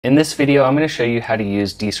In this video, I'm going to show you how to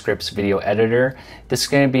use Descript's video editor. This is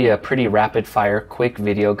going to be a pretty rapid fire, quick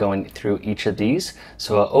video going through each of these.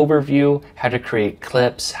 So an overview, how to create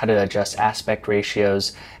clips, how to adjust aspect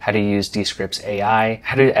ratios, how to use Descript's AI,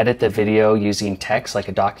 how to edit the video using text like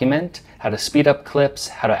a document, how to speed up clips,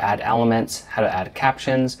 how to add elements, how to add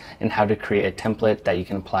captions, and how to create a template that you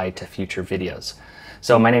can apply to future videos.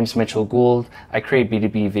 So my name is Mitchell Gould. I create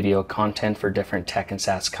B2B video content for different tech and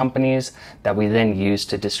SaaS companies that we then use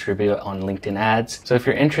to distribute on LinkedIn ads. So if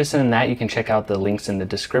you're interested in that, you can check out the links in the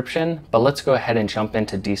description. But let's go ahead and jump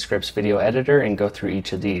into Descript's video editor and go through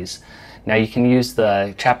each of these. Now you can use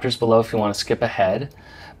the chapters below if you want to skip ahead.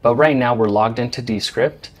 But right now we're logged into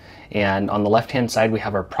Descript. And on the left-hand side, we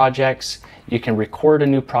have our projects. You can record a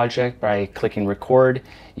new project by clicking record.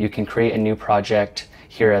 You can create a new project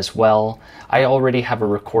here as well. I already have a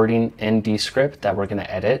recording in Descript that we're going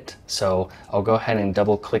to edit, so I'll go ahead and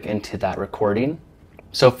double click into that recording.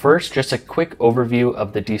 So first, just a quick overview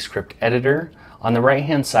of the Descript editor. On the right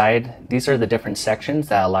hand side, these are the different sections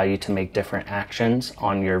that allow you to make different actions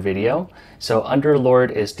on your video. So under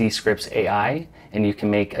Lord is Descript's AI, and you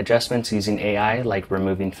can make adjustments using AI like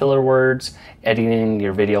removing filler words, editing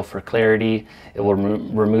your video for clarity. It will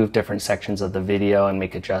remove different sections of the video and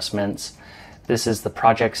make adjustments. This is the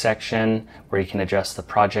project section where you can adjust the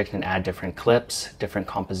project and add different clips, different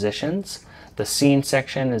compositions. The scene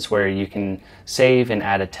section is where you can save and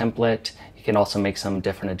add a template. You can also make some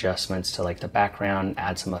different adjustments to like the background,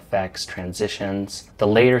 add some effects, transitions. The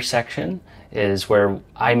later section is where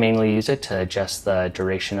I mainly use it to adjust the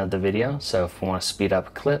duration of the video. So if we want to speed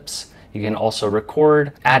up clips, you can also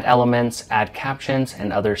record, add elements, add captions,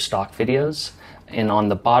 and other stock videos. And on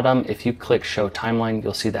the bottom, if you click show timeline,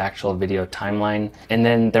 you'll see the actual video timeline. And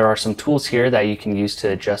then there are some tools here that you can use to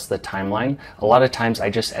adjust the timeline. A lot of times I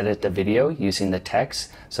just edit the video using the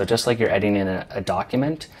text. So just like you're editing in a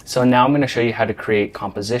document. So now I'm going to show you how to create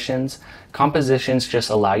compositions. Compositions just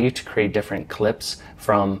allow you to create different clips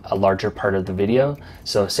from a larger part of the video.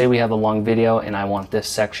 So say we have a long video and I want this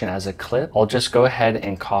section as a clip. I'll just go ahead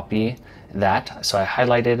and copy that. So I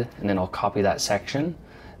highlighted and then I'll copy that section.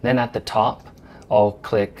 Then at the top, I'll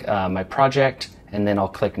click my project and then I'll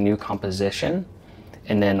click new composition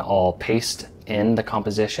and then I'll paste in the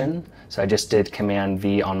composition. So I just did Command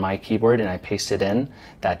V on my keyboard and I pasted in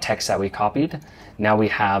that text that we copied. Now we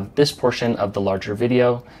have this portion of the larger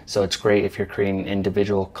video. So it's great if you're creating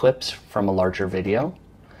individual clips from a larger video.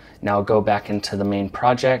 Now I'll go back into the main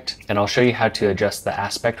project and I'll show you how to adjust the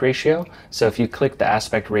aspect ratio. So if you click the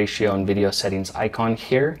aspect ratio and video settings icon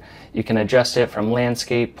here, you can adjust it from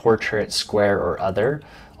landscape, portrait, square, or other.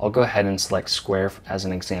 I'll go ahead and select square as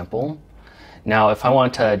an example. Now if I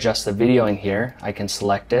want to adjust the video in here, I can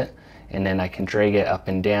select it and then I can drag it up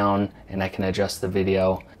and down and I can adjust the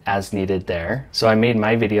video as needed there. So I made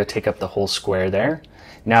my video take up the whole square there.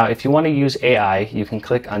 Now, if you want to use AI, you can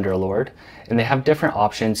click Underlord, and they have different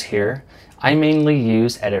options here. I mainly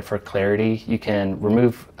use Edit for Clarity. You can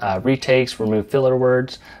remove retakes, remove filler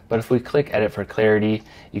words, but if we click Edit for Clarity,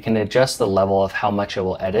 you can adjust the level of how much it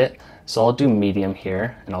will edit. So I'll do medium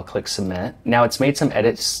here, and I'll click Submit. Now it's made some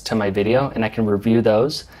edits to my video, and I can review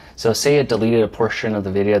those. So say it deleted a portion of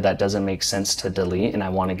the video that doesn't make sense to delete, and I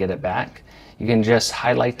want to get it back. You can just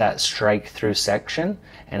highlight that strike through section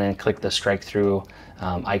and then click the strike through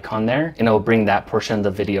icon there and it will bring that portion of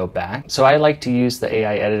the video back. So I like to use the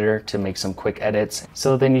AI editor to make some quick edits.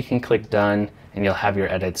 So then you can click done and you'll have your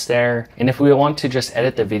edits there. And if we want to just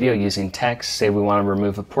edit the video using text, say we want to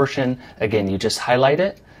remove a portion, again, you just highlight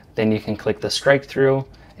it, then you can click the strike through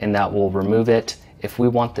and that will remove it. If we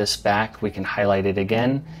want this back, we can highlight it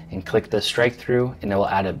again and click the strike through and it will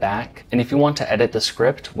add it back. And if you want to edit the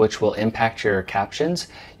script, which will impact your captions,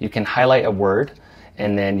 you can highlight a word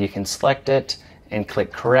and then you can select it and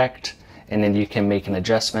click correct and then you can make an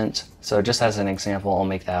adjustment. So just as an example, I'll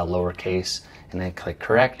make that a lowercase and then click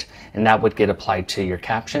correct and that would get applied to your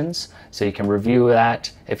captions. So you can review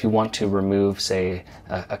that. If you want to remove, say,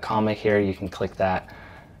 a comma here, you can click that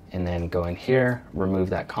and then go in here,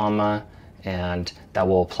 remove that comma, and that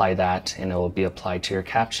will apply that and it will be applied to your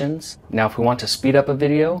captions. Now if we want to speed up a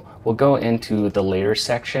video, we'll go into the later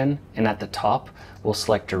section and at the top we'll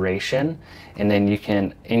select duration and then you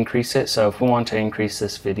can increase it. So if we want to increase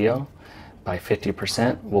this video by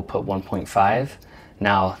 50%, we'll put 1.5.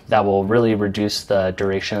 Now that will really reduce the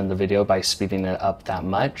duration of the video by speeding it up that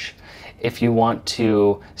much. If you want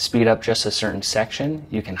to speed up just a certain section,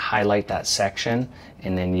 you can highlight that section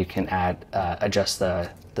and then you can adjust the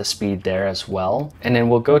speed there as well. And then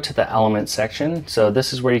we'll go to the element section. So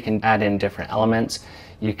this is where you can add in different elements.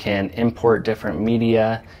 You can import different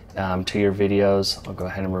media to your videos. I'll go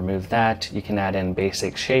ahead and remove that. You can add in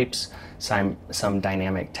basic shapes, some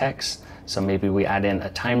dynamic text. So maybe we add in a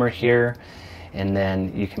timer here, and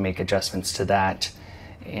then you can make adjustments to that.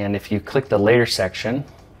 And if you click the layer section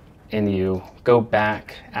and you go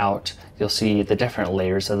back out, you'll see the different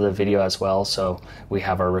layers of the video as well. So we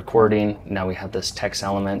have our recording, now we have this text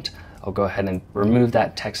element. I'll go ahead and remove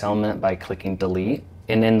that text element by clicking delete.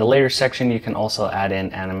 And in the layer section, you can also add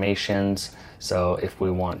in animations. So if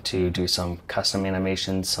we want to do some custom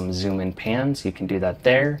animations, some zoom in pans, you can do that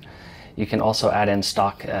there. You can also add in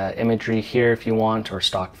stock imagery here if you want, or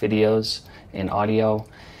stock videos and audio.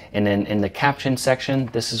 And then in the caption section,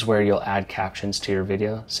 this is where you'll add captions to your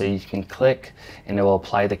video. So you can click and it will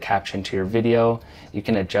apply the caption to your video. You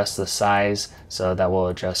can adjust the size, so that will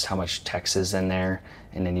adjust how much text is in there.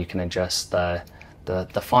 And then you can adjust the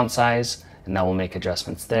font size, and that will make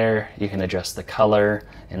adjustments there. You can adjust the color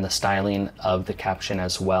and the styling of the caption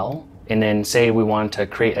as well. And then say we want to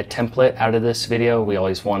create a template out of this video. We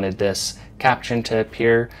always wanted this caption to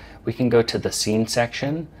appear. We can go to the scene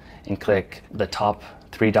section and click the top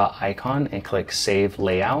three-dot icon and click Save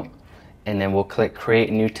Layout. And then we'll click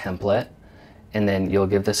Create New Template. And then you'll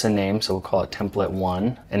give this a name, so we'll call it Template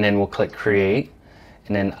 1. And then we'll click Create.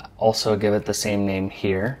 And then also give it the same name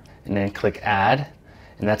here. And then click Add.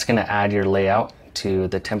 And that's going to add your layout to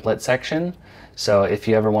the template section. So if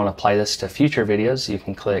you ever want to apply this to future videos, you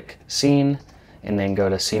can click Scene and then go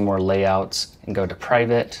to See More Layouts and go to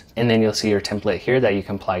Private. And then you'll see your template here that you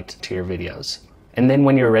can apply to your videos. And then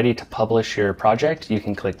when you're ready to publish your project, you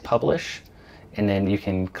can click Publish, and then you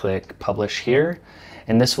can click Publish here.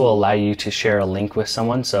 And this will allow you to share a link with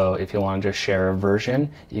someone. So if you want to just share a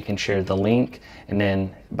version, you can share the link, and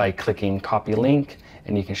then by clicking Copy Link,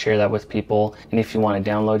 and you can share that with people. And if you want to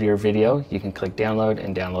download your video, you can click Download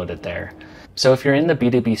and download it there. So if you're in the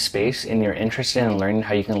B2B space and you're interested in learning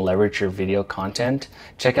how you can leverage your video content,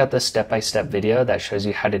 check out this step-by-step video that shows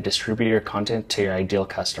you how to distribute your content to your ideal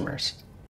customers.